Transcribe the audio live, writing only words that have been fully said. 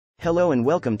Hello and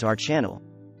welcome to our channel.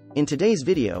 In today's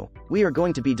video, we are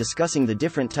going to be discussing the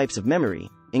different types of memory,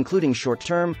 including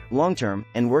short-term, long-term,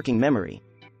 and working memory.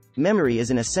 Memory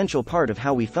is an essential part of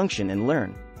how we function and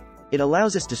learn. It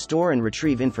allows us to store and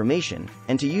retrieve information,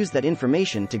 and to use that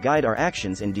information to guide our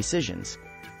actions and decisions.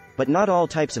 But not all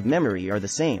types of memory are the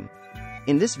same.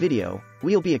 In this video,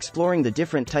 we'll be exploring the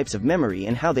different types of memory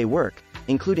and how they work,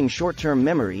 including short-term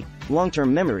memory,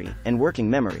 long-term memory, and working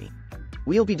memory.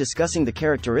 We'll be discussing the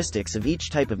characteristics of each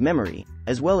type of memory,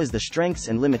 as well as the strengths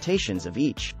and limitations of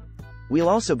each. We'll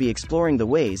also be exploring the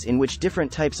ways in which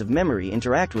different types of memory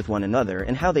interact with one another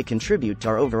and how they contribute to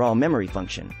our overall memory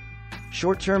function.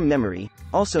 Short-term memory,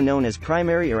 also known as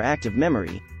primary or active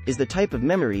memory, is the type of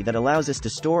memory that allows us to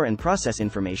store and process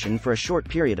information for a short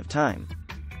period of time.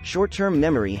 Short-term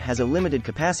memory has a limited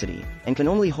capacity, and can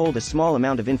only hold a small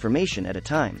amount of information at a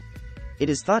time. It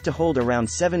is thought to hold around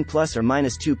 7 plus or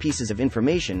minus 2 pieces of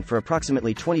information for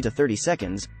approximately 20 to 30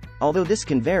 seconds, although this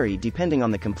can vary depending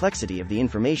on the complexity of the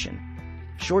information.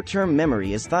 Short-term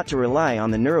memory is thought to rely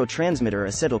on the neurotransmitter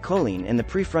acetylcholine in the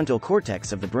prefrontal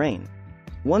cortex of the brain.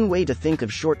 One way to think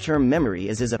of short-term memory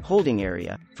is as a holding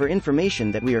area for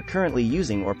information that we are currently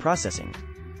using or processing.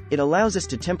 It allows us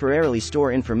to temporarily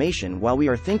store information while we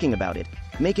are thinking about it,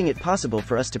 making it possible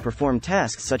for us to perform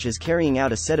tasks such as carrying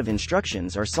out a set of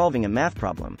instructions or solving a math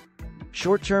problem.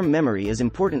 Short-term memory is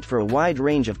important for a wide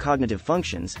range of cognitive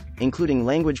functions, including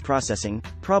language processing,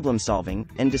 problem solving,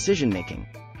 and decision-making.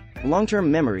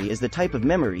 Long-term memory is the type of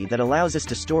memory that allows us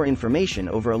to store information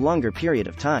over a longer period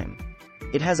of time.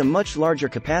 It has a much larger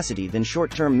capacity than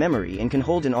short-term memory and can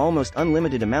hold an almost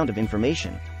unlimited amount of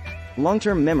information.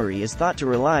 Long-term memory is thought to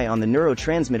rely on the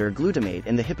neurotransmitter glutamate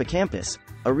in the hippocampus,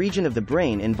 a region of the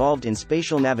brain involved in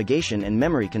spatial navigation and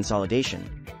memory consolidation.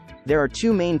 There are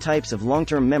two main types of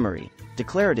long-term memory: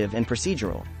 declarative and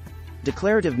procedural.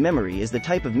 Declarative memory is the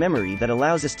type of memory that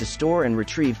allows us to store and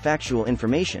retrieve factual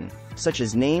information, such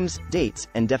as names, dates,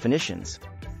 and definitions.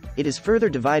 It is further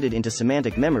divided into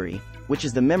semantic memory, which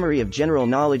is the memory of general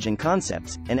knowledge and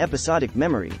concepts, and episodic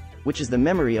memory, which is the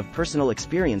memory of personal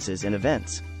experiences and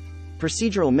events.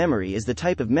 Procedural memory is the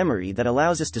type of memory that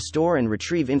allows us to store and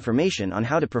retrieve information on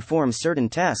how to perform certain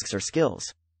tasks or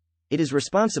skills. It is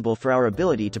responsible for our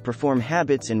ability to perform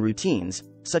habits and routines,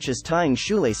 such as tying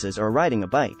shoelaces or riding a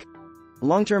bike.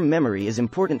 Long-term memory is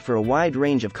important for a wide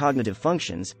range of cognitive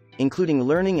functions, including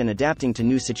learning and adapting to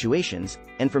new situations,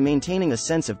 and for maintaining a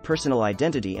sense of personal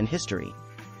identity and history.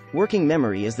 Working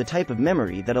memory is the type of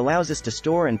memory that allows us to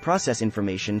store and process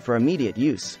information for immediate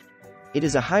use. It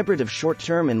is a hybrid of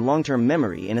short-term and long-term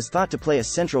memory and is thought to play a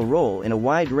central role in a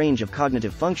wide range of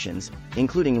cognitive functions,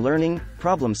 including learning,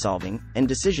 problem-solving, and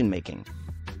decision-making.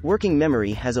 Working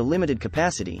memory has a limited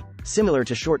capacity, similar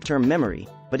to short-term memory,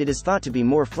 but it is thought to be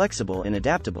more flexible and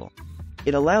adaptable.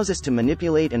 It allows us to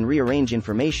manipulate and rearrange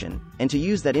information, and to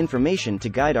use that information to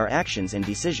guide our actions and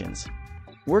decisions.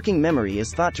 Working memory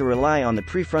is thought to rely on the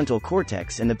prefrontal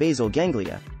cortex and the basal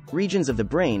ganglia, regions of the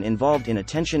brain involved in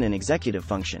attention and executive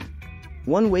function.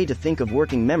 One way to think of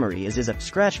working memory is as a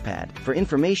scratchpad for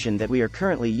information that we are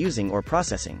currently using or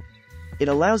processing. It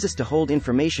allows us to hold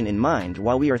information in mind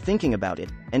while we are thinking about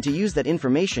it, and to use that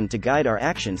information to guide our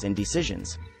actions and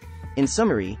decisions. In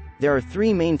summary, there are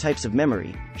three main types of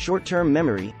memory: short-term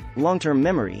memory, long-term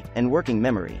memory, and working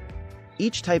memory.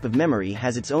 Each type of memory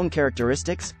has its own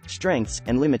characteristics, strengths,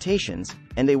 and limitations,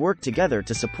 and they work together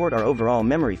to support our overall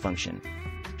memory function.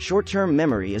 Short-term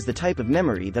memory is the type of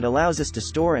memory that allows us to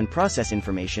store and process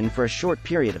information for a short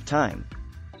period of time.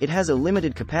 It has a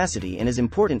limited capacity and is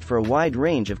important for a wide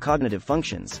range of cognitive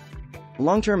functions.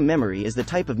 Long-term memory is the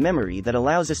type of memory that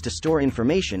allows us to store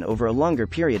information over a longer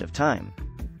period of time.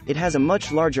 It has a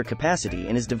much larger capacity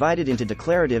and is divided into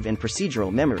declarative and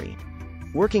procedural memory.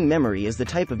 Working memory is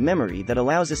the type of memory that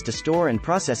allows us to store and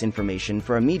process information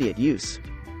for immediate use.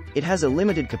 It has a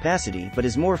limited capacity but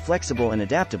is more flexible and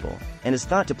adaptable, and is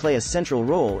thought to play a central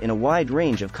role in a wide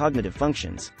range of cognitive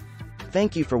functions.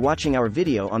 Thank you for watching our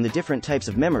video on the different types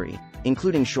of memory,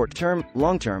 including short-term,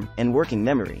 long-term, and working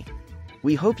memory.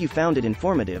 We hope you found it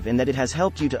informative and that it has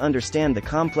helped you to understand the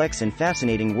complex and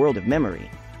fascinating world of memory.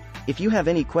 If you have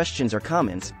any questions or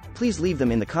comments, please leave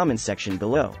them in the comments section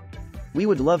below. We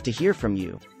would love to hear from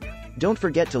you. Don't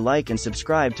forget to like and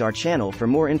subscribe to our channel for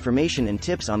more information and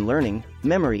tips on learning,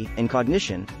 memory, and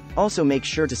cognition. Also make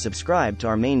sure to subscribe to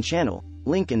our main channel,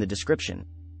 link in the description.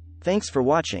 Thanks for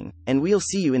watching, and we'll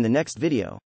see you in the next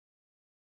video.